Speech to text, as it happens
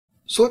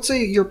So let's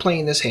say you're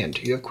playing this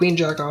hand. You have queen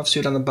jack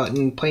offsuit on the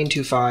button, playing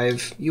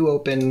 2-5, you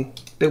open,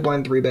 big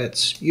blind 3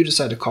 bets, you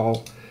decide to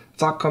call.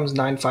 Flop comes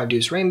 9-5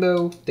 deuce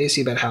rainbow, they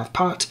see bet half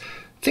pot.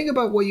 Think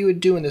about what you would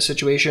do in this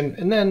situation,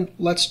 and then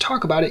let's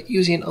talk about it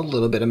using a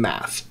little bit of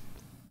math.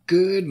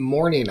 Good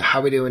morning,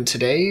 how we doing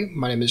today?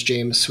 My name is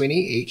James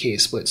Sweeney, aka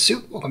Split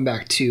Suit. Welcome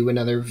back to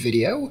another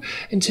video.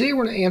 And today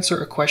we're going to answer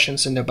a question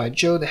sent in by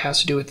Joe that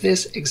has to do with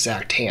this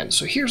exact hand.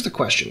 So here's the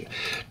question.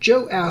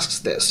 Joe asks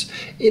this.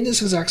 In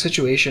this exact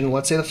situation,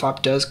 let's say the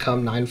flop does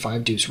come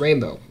 9-5 deuce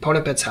rainbow.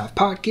 Opponent bets half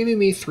pot, giving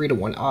me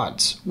 3-1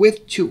 odds.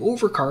 With 2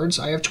 overcards,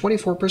 I have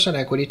 24%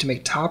 equity to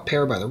make top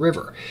pair by the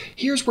river.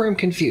 Here's where I'm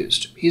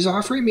confused. He's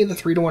offering me the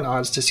 3-1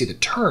 odds to see the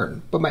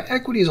turn, but my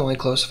equity is only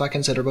close if I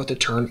consider both the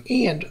turn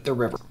and the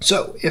river.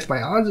 So, if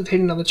my odds of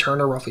hitting on the turn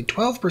are roughly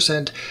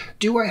 12%,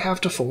 do I have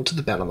to fold to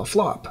the bet on the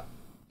flop?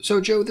 So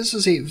Joe, this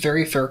is a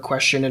very fair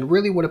question, and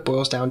really what it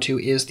boils down to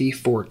is the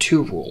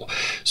 4-2 rule.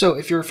 So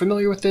if you're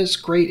familiar with this,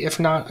 great.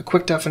 If not, a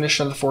quick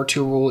definition of the 4-2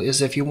 rule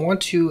is if you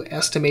want to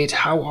estimate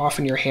how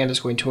often your hand is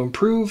going to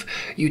improve,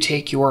 you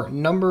take your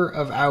number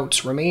of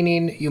outs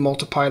remaining, you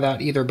multiply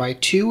that either by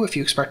 2 if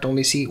you expect to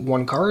only see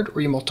one card,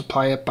 or you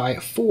multiply it by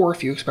 4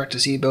 if you expect to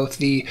see both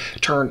the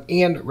turn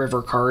and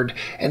river card,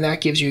 and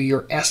that gives you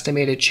your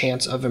estimated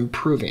chance of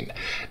improving.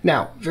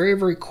 Now, very,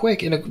 very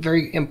quick and a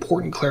very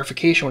important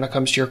clarification when it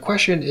comes to your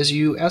question is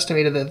you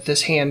estimated that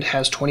this hand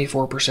has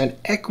 24%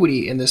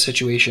 equity in this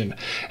situation,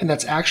 and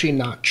that's actually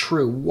not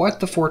true.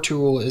 What the 4-2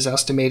 rule is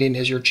estimating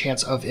is your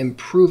chance of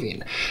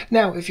improving.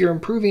 Now, if you're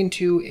improving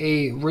to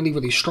a really,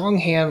 really strong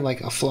hand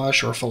like a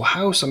flush or a full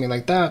house, something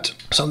like that,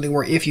 something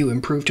where if you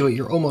improve to it,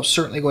 you're almost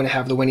certainly going to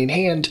have the winning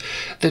hand,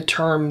 the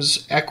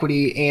terms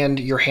equity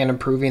and your hand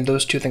improving,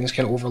 those two things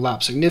can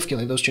overlap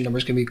significantly. Those two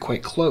numbers can be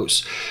quite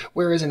close.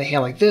 Whereas in a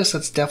hand like this,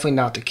 that's definitely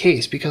not the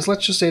case, because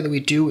let's just say that we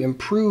do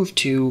improve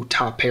to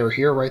top pair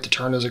here, right? The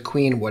turn is a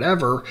queen,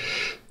 whatever.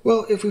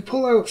 Well, if we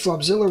pull out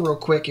Flopzilla real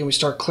quick and we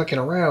start clicking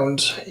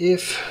around,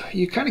 if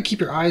you kind of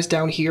keep your eyes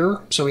down here,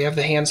 so we have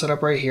the hand set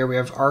up right here, we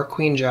have our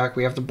queen jack,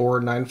 we have the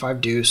board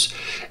 9-5 deuce.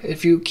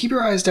 If you keep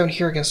your eyes down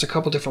here against a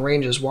couple different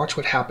ranges, watch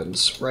what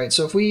happens, right?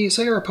 So if we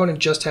say our opponent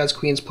just has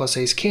queens plus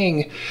ace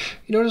king,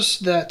 you notice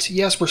that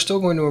yes, we're still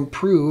going to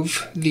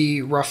improve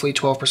the roughly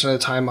 12% of the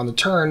time on the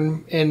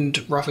turn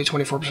and roughly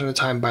 24% of the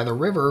time by the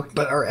river,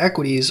 but our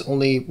equity is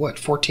only, what,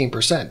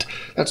 14%.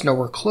 That's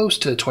nowhere close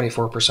to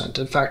 24%.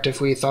 In fact,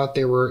 if we thought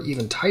they were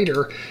even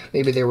tighter,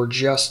 maybe they were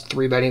just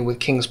 3-betting with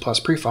kings plus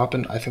preflop,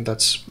 and I think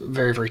that's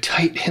very, very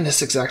tight in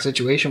this exact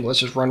situation, but let's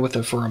just run with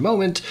it for a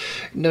moment.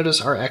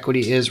 Notice our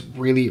equity is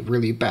really,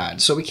 really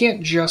bad. So we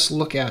can't just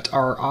look at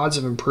our odds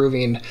of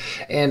improving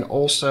and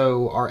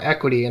also our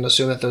equity and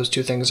assume that those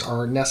two things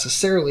are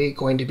necessarily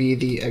going to be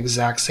the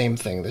exact same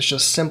thing. That's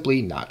just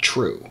simply not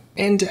true.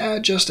 And to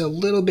add just a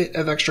little bit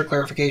of extra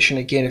clarification,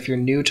 again, if you're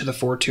new to the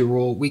 4-2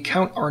 rule, we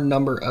count our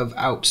number of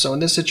outs. So in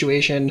this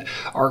situation,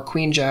 our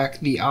queen jack,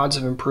 the odds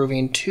of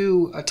improving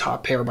to a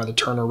top pair by the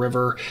turn or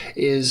river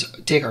is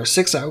take our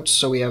 6 outs.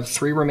 So we have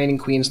 3 remaining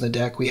queens in the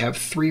deck. We have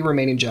 3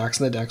 remaining jacks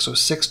in the deck, so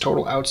 6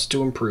 total outs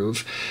to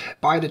improve.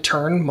 By the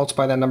turn,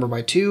 multiply that number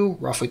by 2,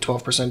 roughly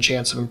 12%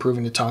 chance of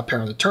improving the top pair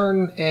on the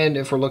turn. And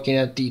if we're looking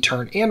at the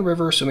turn and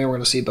river, assuming we're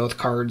going to see both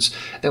cards,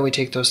 then we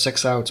take those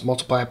 6 outs,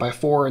 multiply it by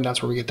 4, and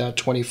that's where we get that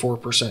 24%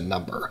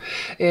 number.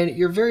 And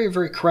you're very,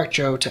 very correct,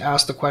 Joe, to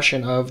ask the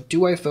question of,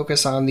 do I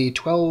focus on the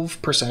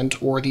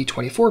 12% or the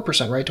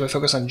 24%, right? Do I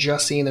focus on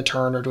just seeing the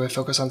turn, or do I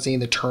focus on seeing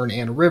the turn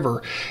and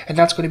river? And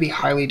that's going to be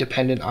highly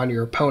dependent on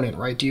your opponent,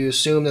 right? Do you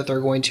assume that they're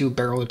going to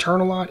barrel the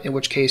turn a lot, in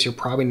which case you're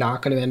probably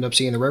not going to end up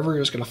seeing the river,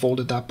 you're just going to fold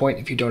at that point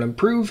if you don't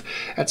improve?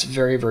 That's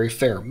very, very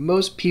fair.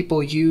 Most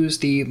people use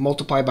the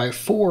multiply by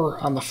 4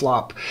 on the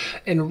flop,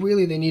 and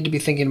really they need to be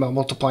thinking about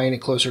multiplying it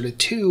closer to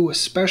 2,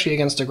 especially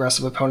against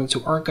aggressive opponents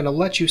who aren't going to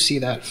let you see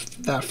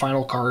that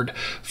final card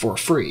for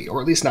free,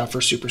 or at least not for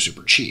super,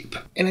 super cheap.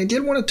 And I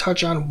did want to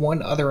touch on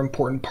one other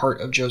important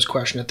part of Joe's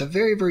question. At the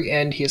very, very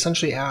end, he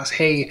essentially asked,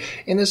 hey,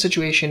 in this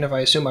situation, if I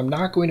assume I'm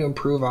not going to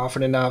improve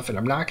often enough and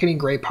I'm not getting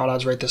great pot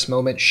odds right this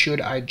moment,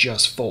 should I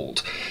just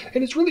fold?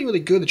 And it's really, really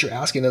good that you're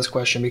asking this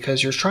question,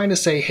 because you're trying to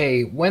say,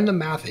 hey, when the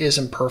math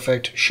isn't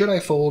perfect, should I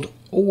fold,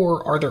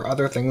 or are there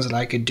other things that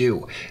I could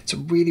do? It's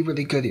really,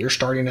 really good that you're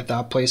starting at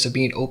that place of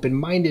being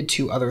open-minded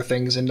to other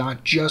things and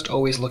not just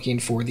always looking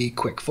for the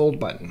quick fold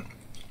button.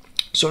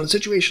 So in a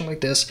situation like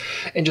this,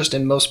 and just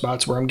in most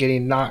spots where I'm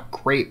getting not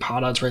great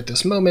pot odds right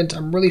this moment,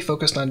 I'm really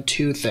focused on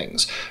 2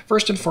 things.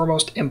 First and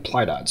foremost,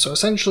 implied odds. So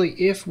essentially,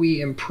 if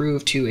we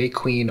improve to a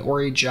queen or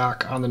a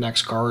jack on the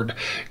next card,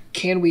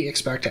 can we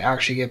expect to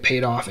actually get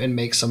paid off and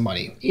make some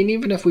money? And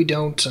even if we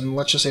don't, and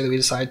let's just say that we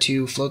decide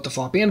to float the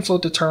flop and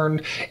float the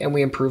turn, and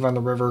we improve on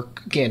the river,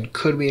 again,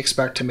 could we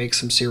expect to make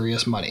some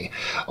serious money?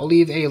 I'll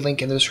leave a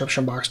link in the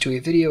description box to a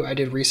video I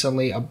did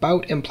recently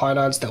about implied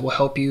odds that will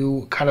help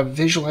you kind of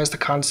visualize the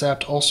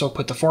concept, also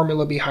put the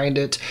formula behind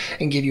it,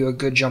 and give you a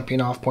good jumping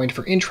off point if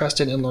you're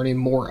interested in learning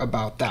more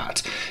about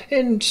that.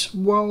 And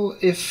while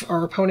if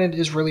our opponent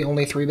is really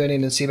only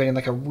 3-betting and c-betting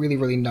like a really,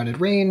 really nutted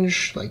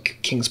range, like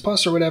kings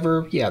plus or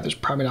whatever, yeah, there's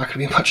probably not going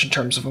to be much in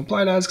terms of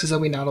implied odds, because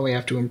then we not only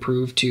have to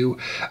improve to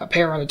a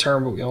pair on the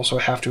turn, but we also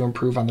have to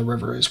improve on the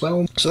river as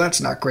well. So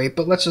that's not great,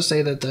 but let's just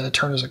say that the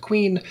turn is a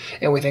queen,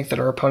 and we think that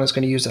our opponent's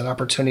going to use that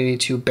opportunity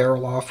to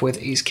barrel off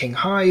with ace-king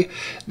high.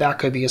 That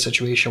could be a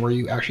situation where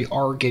you actually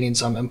are getting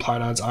some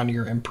implied odds on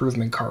your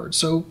improvement card.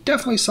 So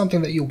definitely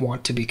something that you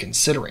want to be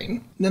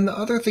considering. And then the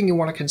other thing you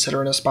want to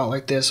consider in a spot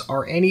like this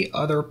are any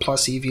other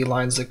plus EV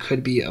lines that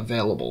could be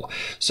available.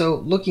 So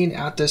looking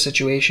at this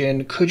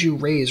situation, could you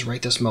raise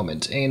right this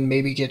moment and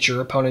maybe get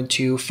your opponent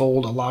to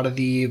fold a lot of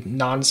the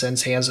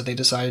nonsense hands that they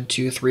decided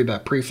to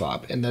 3-bet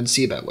preflop and then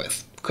c-bet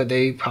with? Could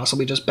they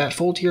possibly just bet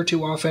fold here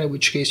too often, in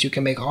which case you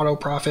can make auto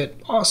profit?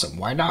 Awesome,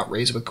 why not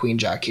raise with queen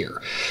jack here?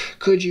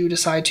 Could you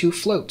decide to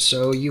float?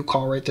 So you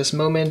call right this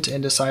moment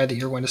and decide that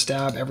you're going to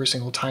stab every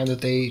single time that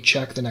they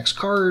check the next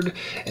card,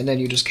 and then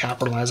you just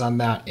capitalize on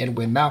that and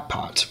win that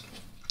pot.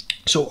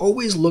 So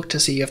always look to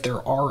see if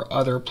there are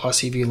other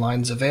plus EV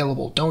lines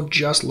available. Don't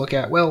just look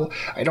at, well,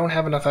 I don't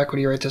have enough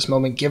equity right this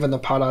moment given the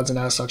pot odds, and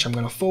as such I'm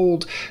going to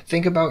fold.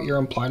 Think about your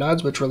implied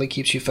odds, which really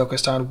keeps you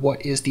focused on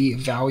what is the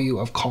value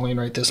of calling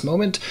right this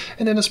moment,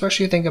 and then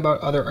especially think about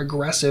other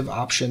aggressive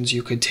options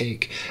you could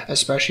take,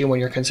 especially when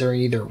you're considering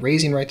either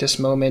raising right this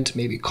moment,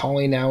 maybe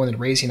calling now and then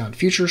raising on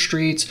future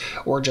streets,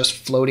 or just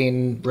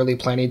floating, really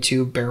planning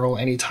to barrel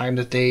any time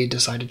that they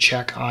decide to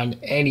check on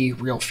any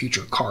real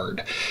future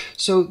card.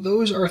 So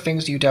those are things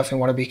you definitely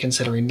want to be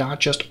considering, not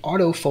just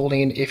auto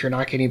folding if you're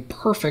not getting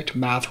perfect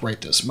math right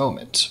this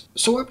moment.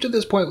 So up to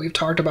this point, we've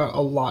talked about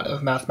a lot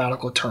of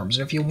mathematical terms,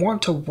 and if you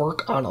want to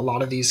work on a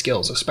lot of these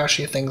skills,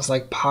 especially things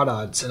like pot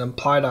odds and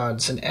implied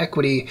odds and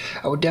equity,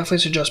 I would definitely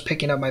suggest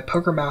picking up my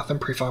Poker Math and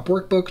Preflop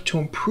workbook to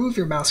improve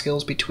your math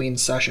skills between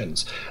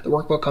sessions. The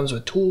workbook comes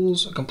with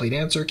tools, a complete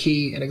answer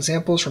key, and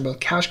examples from both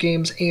cash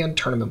games and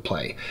tournament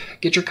play.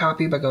 Get your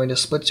copy by going to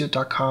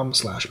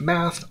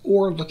splitsuit.com/math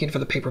or looking for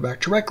the paperback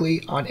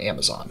directly on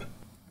Amazon.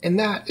 And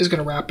that is going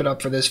to wrap it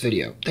up for this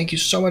video. Thank you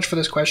so much for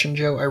this question,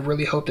 Joe. I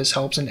really hope this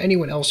helps, and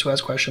anyone else who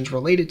has questions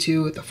related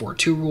to the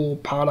 4-2 rule,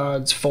 pot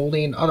odds,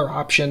 folding, other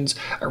options,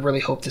 I really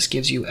hope this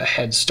gives you a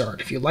head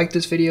start. If you like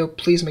this video,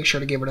 please make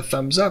sure to give it a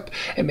thumbs up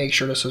and make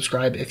sure to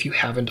subscribe if you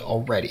haven't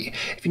already.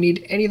 If you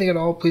need anything at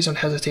all, please don't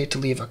hesitate to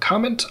leave a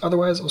comment.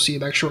 Otherwise, I'll see you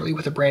back shortly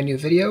with a brand new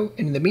video.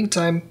 And in the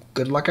meantime,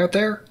 good luck out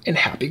there and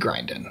happy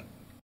grinding.